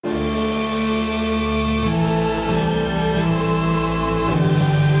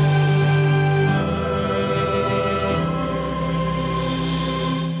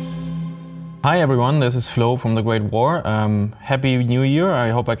Hi everyone, this is Flo from The Great War. Happy New Year, I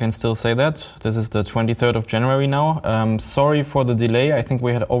hope I can still say that. This is the 23rd of January now. Sorry for the delay, I think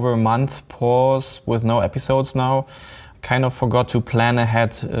we had over a month pause with no episodes now. Kind of forgot to plan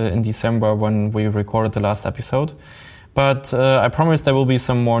ahead in December when we recorded the last episode. But I promise there will be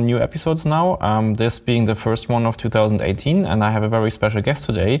some more new episodes now, this being the first one of 2018, and I have a very special guest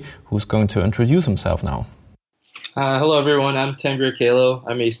today who's going to introduce himself now. Hello, everyone. I'm Tanveer Kalo.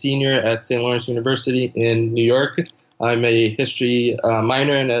 I'm a senior at St. Lawrence University in New York. I'm a history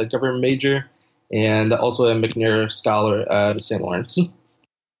minor and a government major, and also a McNair scholar at St. Lawrence.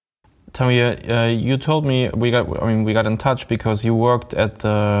 Tanveer, you told me we got in touch because you worked at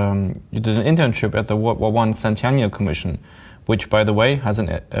you did an internship at the WW1 Centennial Commission, which, by the way, has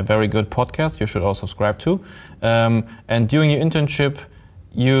a very good podcast. You should all subscribe to. And during your internship,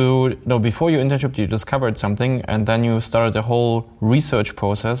 before your internship, you discovered something, and then you started a whole research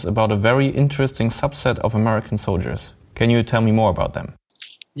process about a very interesting subset of American soldiers. Can you tell me more about them?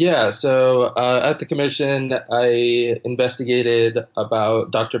 Yeah, so at the commission, I investigated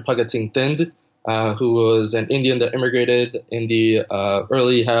about Dr. Bhagat Singh Thind, who was an Indian that immigrated in the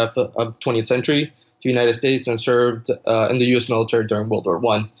early half of the 20th century to the United States and served in the U.S. military during World War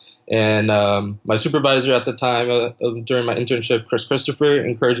I. And my supervisor at the time during my internship, Chris Christopher,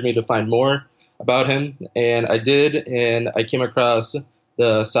 encouraged me to find more about him. And I did, and I came across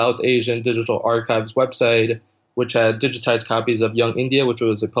the South Asian Digital Archives website, which had digitized copies of Young India, which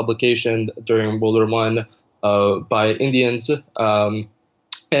was a publication during World War I by Indians. And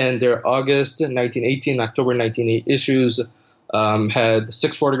their August 1918, October 1980 issues had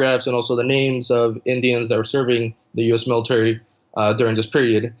 6 photographs and also the names of Indians that were serving the U.S. military during this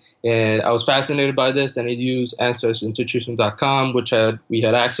period. And I was fascinated by this, and I used AncestryInstitution.com, which we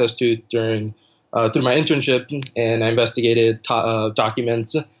had access to through my internship, and I investigated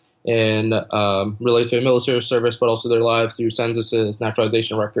documents and related to military service, but also their lives through censuses,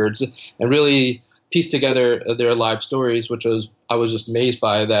 naturalization records, and really pieced together their life stories, I was just amazed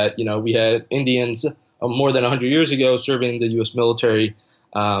by that. We had Indians more than 100 years ago serving the U.S. military.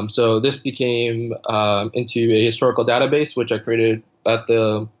 So this became into a historical database, which I created at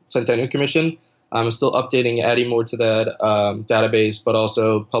the Centennial Commission. I'm still updating, adding more to that database, but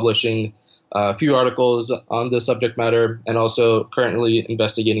also publishing a few articles on the subject matter, and also currently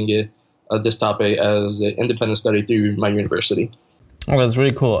investigating this topic as an independent study through my university. Oh, that's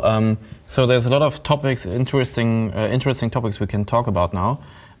really cool. So there's a lot of topics, interesting topics we can talk about now.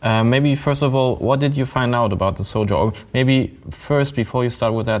 Maybe first of all, what did you find out about the soldier? Or maybe first, before you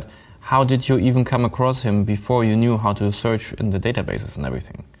start with that, how did you even come across him before you knew how to search in the databases and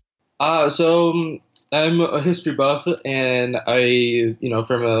everything? So I'm a history buff, and I,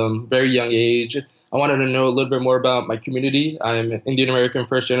 from a very young age, I wanted to know a little bit more about my community. I'm an Indian American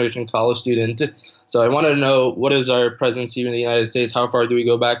first generation college student. So I wanted to know, what is our presence here in the United States? How far do we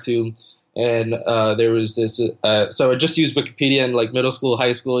go back to? And there was this, so I just used Wikipedia in like middle school,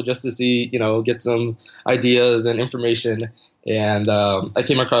 high school, just to see, get some ideas and information. And I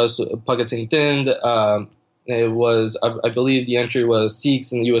came across Bhagat Singh Thind. It was, I believe the entry was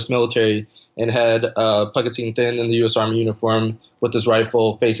Sikhs in the U.S. military, and had Bhagat Singh Thind in the U.S. Army uniform with his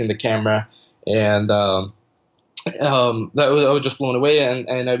rifle facing the camera. And I was just blown away.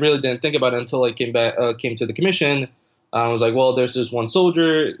 And I really didn't think about it until I came to the commission. I was like, well, there's this one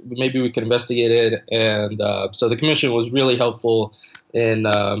soldier, maybe we could investigate it. And so the commission was really helpful in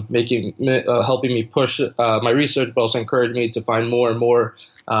helping me push my research, but also encouraged me to find more and more.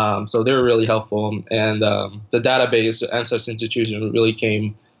 So they were really helpful. And the database, Ancestry Institution, really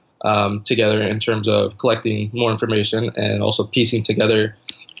came together in terms of collecting more information and also piecing together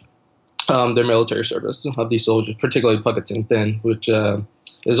their military service of these soldiers, particularly Bhagat Singh Thind, which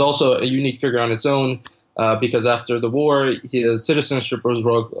is also a unique figure on its own. Because after the war, his citizenship was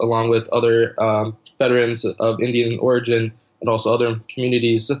revoked along with other veterans of Indian origin and also other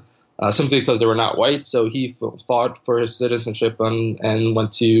communities, simply because they were not white. So he fought for his citizenship and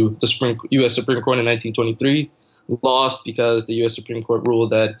went to the U.S. Supreme Court in 1923, lost because the U.S. Supreme Court ruled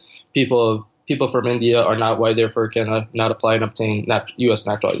that people from India are not white, therefore can not apply and obtain U.S.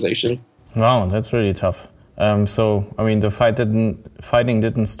 naturalization. Wow, that's really tough. The fighting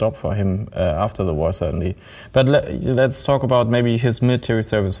didn't stop for him after the war, certainly. But let's talk about maybe his military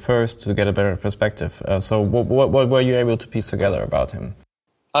service first to get a better perspective. So what were you able to piece together about him?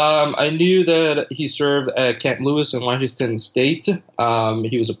 I knew that he served at Camp Lewis in Washington State.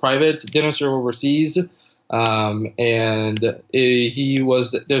 He was a private, didn't serve overseas. There's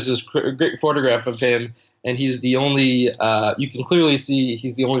this great photograph of him, and he's the only, you can clearly see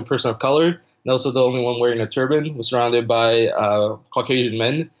he's the only person of color. And also the only one wearing a turban, was surrounded by Caucasian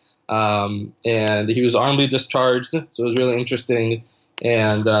men. And he was honorably discharged, so it was really interesting.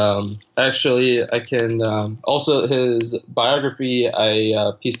 And actually, I can also his biography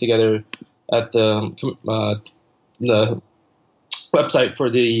I pieced together at the website for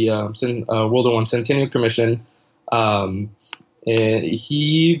the World War I Centennial Commission. And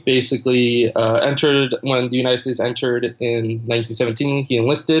he basically entered when the United States entered in 1917. He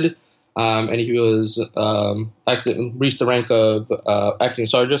enlisted, and he was reached the rank of acting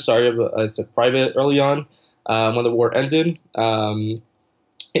sergeant. As a private early on when the war ended.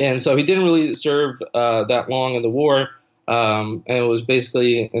 And so he didn't really serve that long in the war, and it was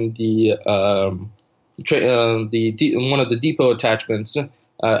basically in the one of the depot attachments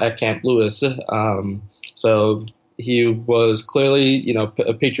at Camp Lewis. So he was clearly,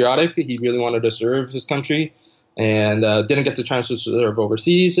 patriotic. He really wanted to serve his country, and didn't get the chance to serve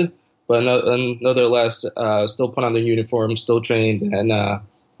overseas, but nonetheless, still put on the uniform, still trained, and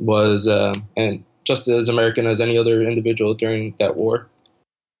was and just as American as any other individual during that war.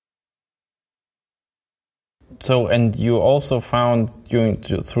 So, and you also found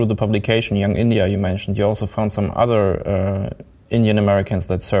through the publication Young India, you mentioned, you also found some other Indian Americans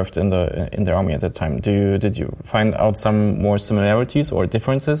that served in the army at that time. Did you find out some more similarities or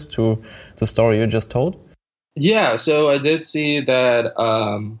differences to the story you just told? Yeah, so I did see that,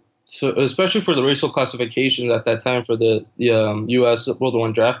 so especially for the racial classifications at that time for the U.S. World War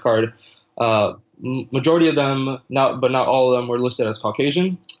I draft card, majority of them, but not all of them, were listed as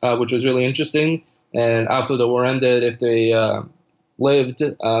Caucasian, which was really interesting. And after the war ended, if they lived,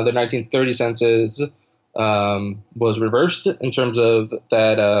 the 1930 census was reversed in terms of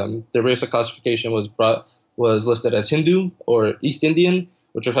that the racial classification was listed as Hindu or East Indian,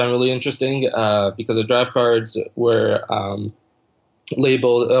 which I find really interesting because the draft cards were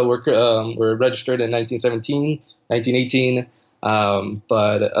labeled were registered in 1917, 1918.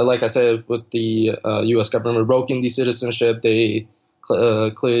 But like I said, with the U.S. government revoking the citizenship, they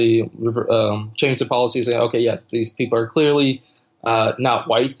clearly changed the policy, saying, okay, yes, these people are clearly not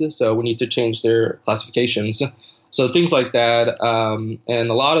white, so we need to change their classifications. So things like that, and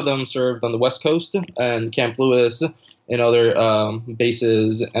a lot of them served on the West Coast and Camp Lewis and other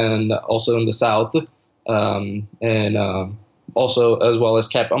bases, and also in the South, and also as well as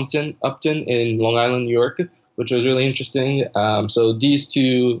Camp Upton in Long Island, New York, which was really interesting. So these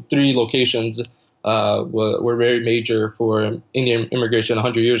three locations were very major for Indian immigration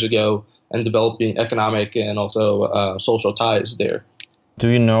 100 years ago and developing economic and also social ties there. Do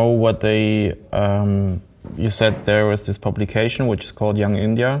you know what they, you said there was this publication which is called Young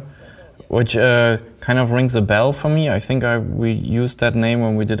India, which kind of rings a bell for me. I think we used that name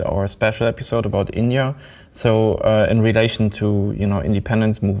when we did our special episode about India. So in relation to,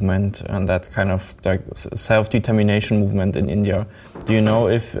 independence movement and that kind of like self-determination movement in India, do you know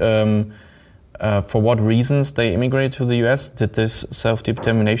if for what reasons they immigrated to the U.S.? Did this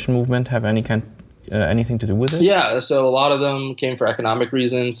self-determination movement have anything to do with it? Yeah, so a lot of them came for economic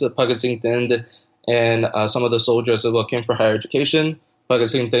reasons. Bhagat Singh Thind and some of the soldiers as well came for higher education.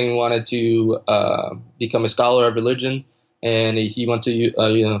 Bhagat Singh Thind wanted to become a scholar of religion, and he went to the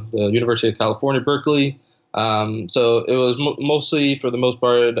University of California, Berkeley. So it was mostly, for the most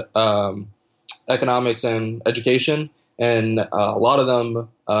part, economics and education. And a lot of them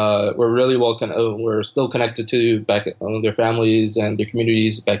were really were still connected to back their families and their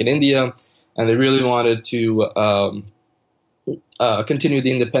communities back in India, and they really wanted to continue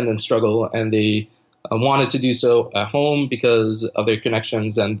the independence struggle, and they wanted to do so at home because of their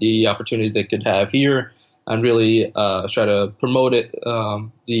connections and the opportunities they could have here, and really try to promote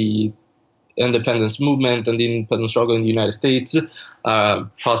the independence movement and the independence struggle in the United States,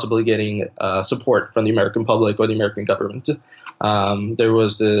 possibly getting support from the American public or the American government. There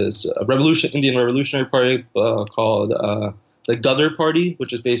was this Indian Revolutionary Party called the Ghadar Party,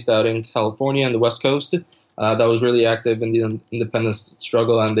 which is based out in California and the West Coast, that was really active in the independence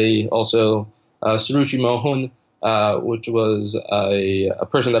struggle. And they also, Suruchi Mohan, which was a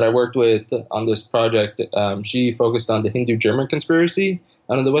person that I worked with on this project, she focused on the Hindu-German conspiracy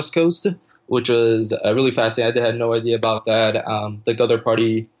on the West Coast, which was really fascinating. I had no idea about that. The Ghadar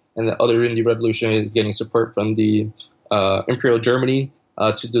Party and the other Indian revolutionaries getting support from the Imperial Germany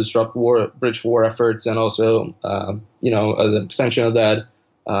to disrupt British war efforts, and also, the extension of that,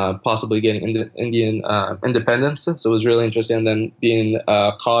 possibly getting Indian independence. So it was really interesting. And then being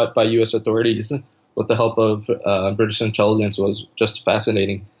caught by U.S. authorities with the help of British intelligence was just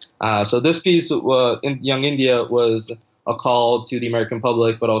fascinating. So this piece, in Young India, was a call to the American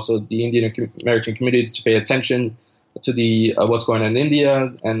public, but also the Indian American community to pay attention to the what's going on in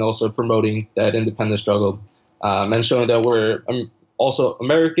India, and also promoting that independence struggle, and showing that we're also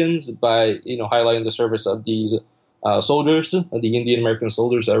Americans by highlighting the service of these soldiers, the Indian American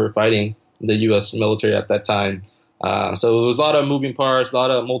soldiers that were fighting the U.S. military at that time. So it was a lot of moving parts, a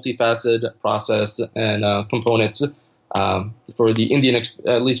lot of multifaceted process and components for the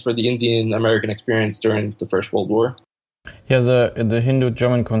at least for the Indian American experience during the First World War. Yeah, the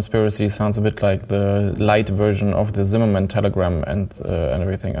Hindu-German conspiracy sounds a bit like the light version of the Zimmermann telegram and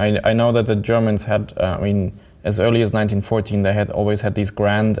everything. I know that the Germans had, as early as 1914, they had always had these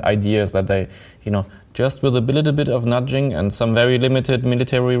grand ideas that they, just with a little bit of nudging and some very limited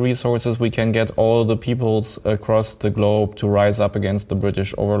military resources, we can get all the peoples across the globe to rise up against the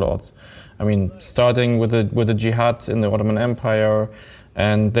British overlords. Starting with the jihad in the Ottoman Empire,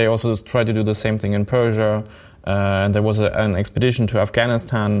 and they also tried to do the same thing in Persia. And there was an expedition to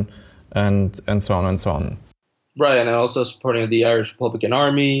Afghanistan, and so on and so on. Right, and also supporting the Irish Republican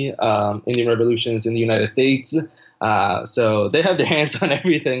Army, Indian revolutions in the United States. So they had their hands on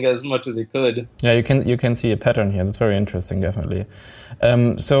everything as much as they could. Yeah, you can see a pattern here. That's very interesting, definitely.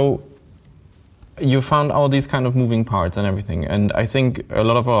 So you found all these kind of moving parts and everything, and I think a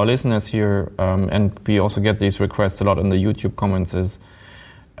lot of our listeners here, and we also get these requests a lot in the YouTube comments, is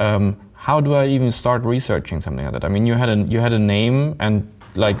how do I even start researching something like that? You had a name, and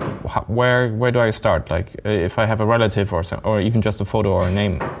like where do I start? Like if I have a relative or even just a photo or a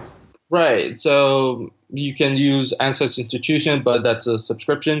name. Right. So you can use Ancestry Institution, but that's a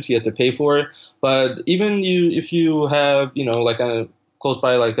subscription, so you have to pay for it. But even if you have close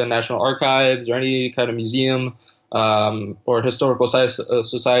by like a National Archives or any kind of museum or historical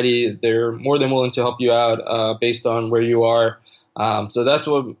society, they're more than willing to help you out based on where you are. So that's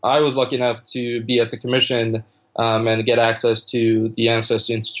what I was lucky enough to be at the commission and get access to the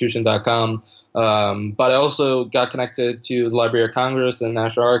AncestryInstitution.com. But I also got connected to the Library of Congress and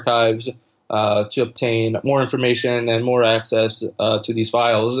National Archives to obtain more information and more access to these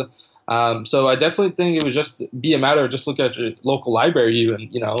files. So I definitely think it would just be a matter of just looking at your local library even,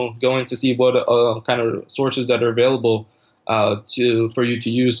 going to see what kind of sources that are available for you to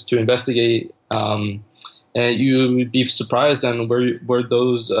use to investigate. And you would be surprised on where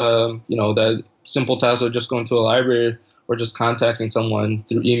those, that simple task of just going to a library or just contacting someone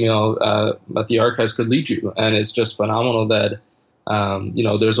through email at the archives could lead you. And it's just phenomenal that,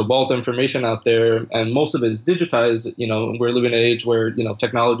 there's a wealth of information out there, and most of it is digitized. We're living in an age where,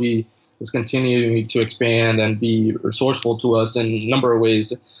 technology is continuing to expand and be resourceful to us in a number of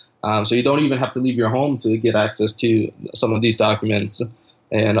ways. So you don't even have to leave your home to get access to some of these documents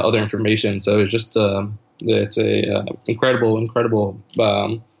and other information. So it's just it's a incredible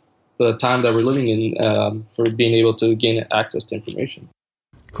the time that we're living in for being able to gain access to information.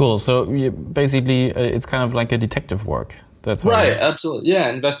 Cool. So basically, it's kind of like a detective work. That's right. Absolutely. Yeah,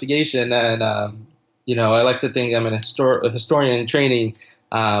 investigation, and I like to think I'm a historian in training.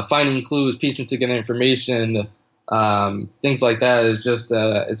 Finding clues, piecing together information, things like that is just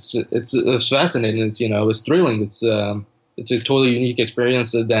it's fascinating. It's thrilling. It's a totally unique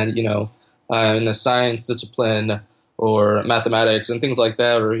experience than in a science discipline or mathematics and things like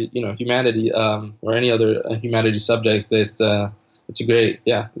that, or humanity or any other humanity subject. It's a totally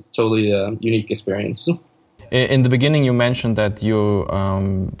unique experience. In the beginning, you mentioned that you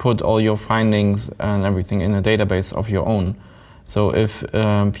put all your findings and everything in a database of your own. So if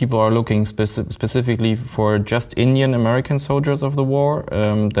people are looking specifically for just Indian American soldiers of the war,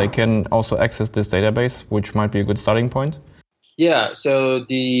 they can also access this database, which might be a good starting point. Yeah, so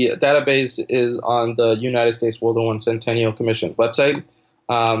the database is on the United States World War I Centennial Commission website.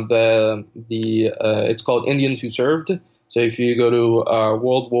 It's called Indians Who Served. So if you go to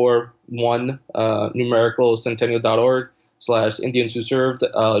World War I numericalcentennial.org/Indians Who Served,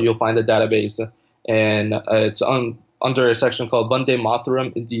 you'll find the database, and it's under a section called Vande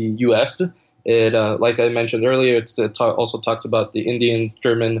Mataram in the U.S. It, like I mentioned earlier, it also talks about the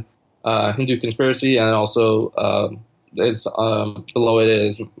Indian-German Hindu conspiracy, and also it's below it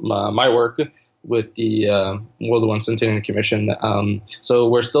is my work with the World War I Centennial Commission. So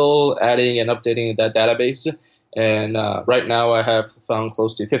we're still adding and updating that database. And right now I have found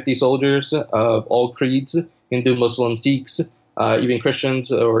close to 50 soldiers of all creeds, Hindu, Muslim, Sikhs, even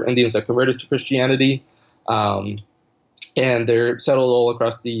Christians or Indians that converted to Christianity. And they're settled all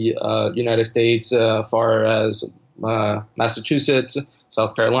across the United States, far as Massachusetts,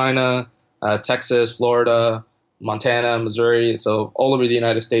 South Carolina, Texas, Florida, Montana, Missouri, so all over the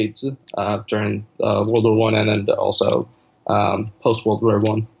United States during World War I and then also post-World War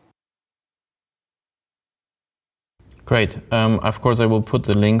I. Great. Of course, I will put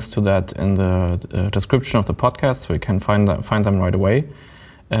the links to that in the description of the podcast, so you can find them right away.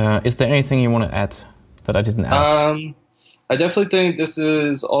 Is there anything you want to add that I didn't ask? I definitely think this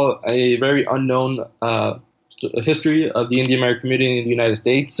is a very unknown history of the Indian American community in the United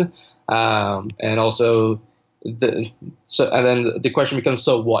States, and also and then the question becomes,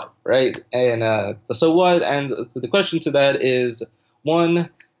 so what, right? And the so what, and the question to that is one.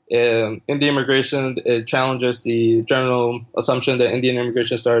 Indian immigration, it challenges the general assumption that Indian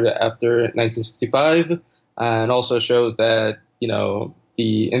immigration started after 1965, and also shows that the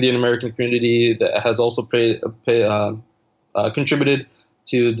Indian American community that has also contributed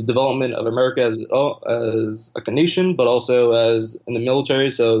to the development of America as a nation, but also as in the military.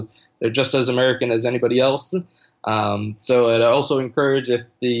 So they're just as American as anybody else. So I'd also encourage, if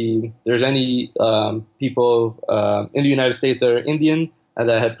there's any people in the United States that are Indian and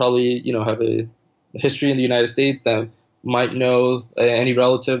that had probably have a history in the United States, that might know any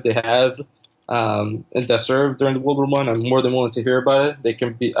relative they have that served during the World War I, I'm more than willing to hear about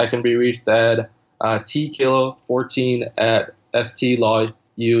it. I can be reached at tkalo14 at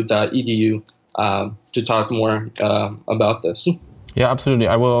stlawU.edu to talk more about this. Yeah, absolutely.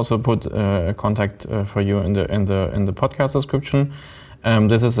 I will also put a contact for you in the podcast description.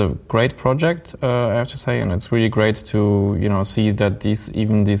 This is a great project, I have to say, and it's really great to see that this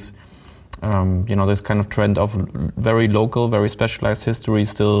kind of trend of very local, very specialized history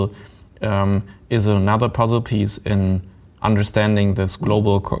still is another puzzle piece in understanding this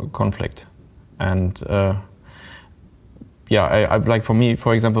global conflict. And I like, for me,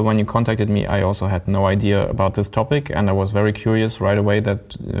 for example, when you contacted me, I also had no idea about this topic, and I was very curious right away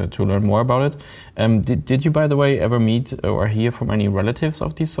to learn more about it. Did you, by the way, ever meet or hear from any relatives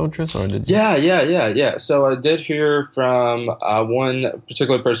of these soldiers? Or did you? Yeah. So I did hear from one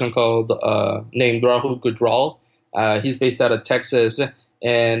particular person named Rahul Gujral. He's based out of Texas,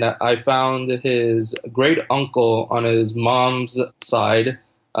 and I found his great uncle on his mom's side,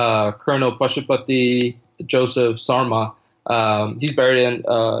 Colonel Pashupati Joseph Sarma. He's buried in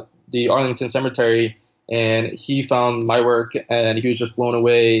the Arlington Cemetery, and he found my work, and he was just blown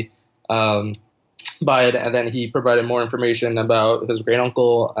away by it. And then he provided more information about his great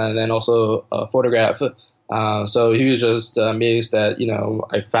uncle, and then also a photograph. So he was just amazed that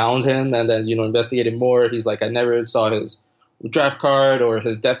I found him, and then investigated more. He's like, I never saw his draft card or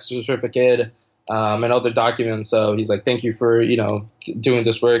his death certificate and other documents. So he's like, thank you for doing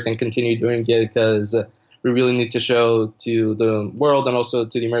this work, and continue doing it, because we really need to show to the world and also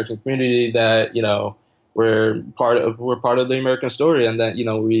to the American community that we're part of the American story, and that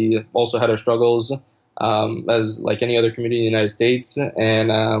we also had our struggles as like any other community in the United States,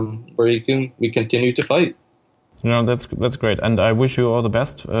 and we continue to fight. That's great, and I wish you all the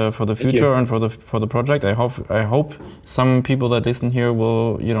best for the future and for the project. I hope some people that listen here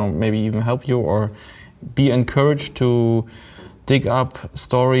will maybe even help you or be encouraged to dig up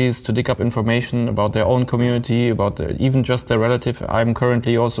stories, to dig up information about their own community, about even just their relative. I'm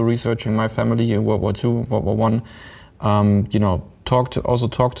currently also researching my family in World War II, World War I. Talk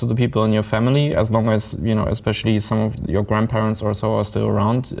to the people in your family, as long as especially some of your grandparents or so are still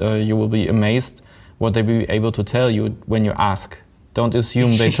around. You will be amazed what they will be able to tell you when you ask. Don't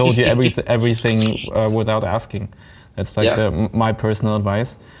assume they told you everything without asking. That's like my personal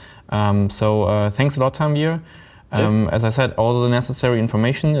advice. So thanks a lot, Tanveer. As I said, all the necessary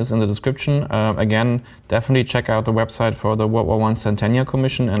information is in the description. Again, definitely check out the website for the World War I Centennial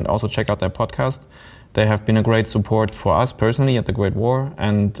Commission, and also check out their podcast. They have been a great support for us personally at the Great War,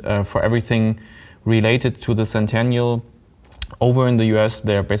 and for everything related to the Centennial over in the US,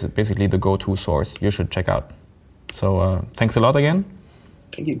 they're basically the go-to source you should check out. So thanks a lot again.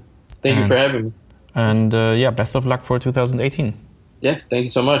 Thank you. Thank you for having me. And best of luck for 2018. Yeah, thank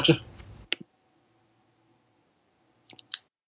you so much.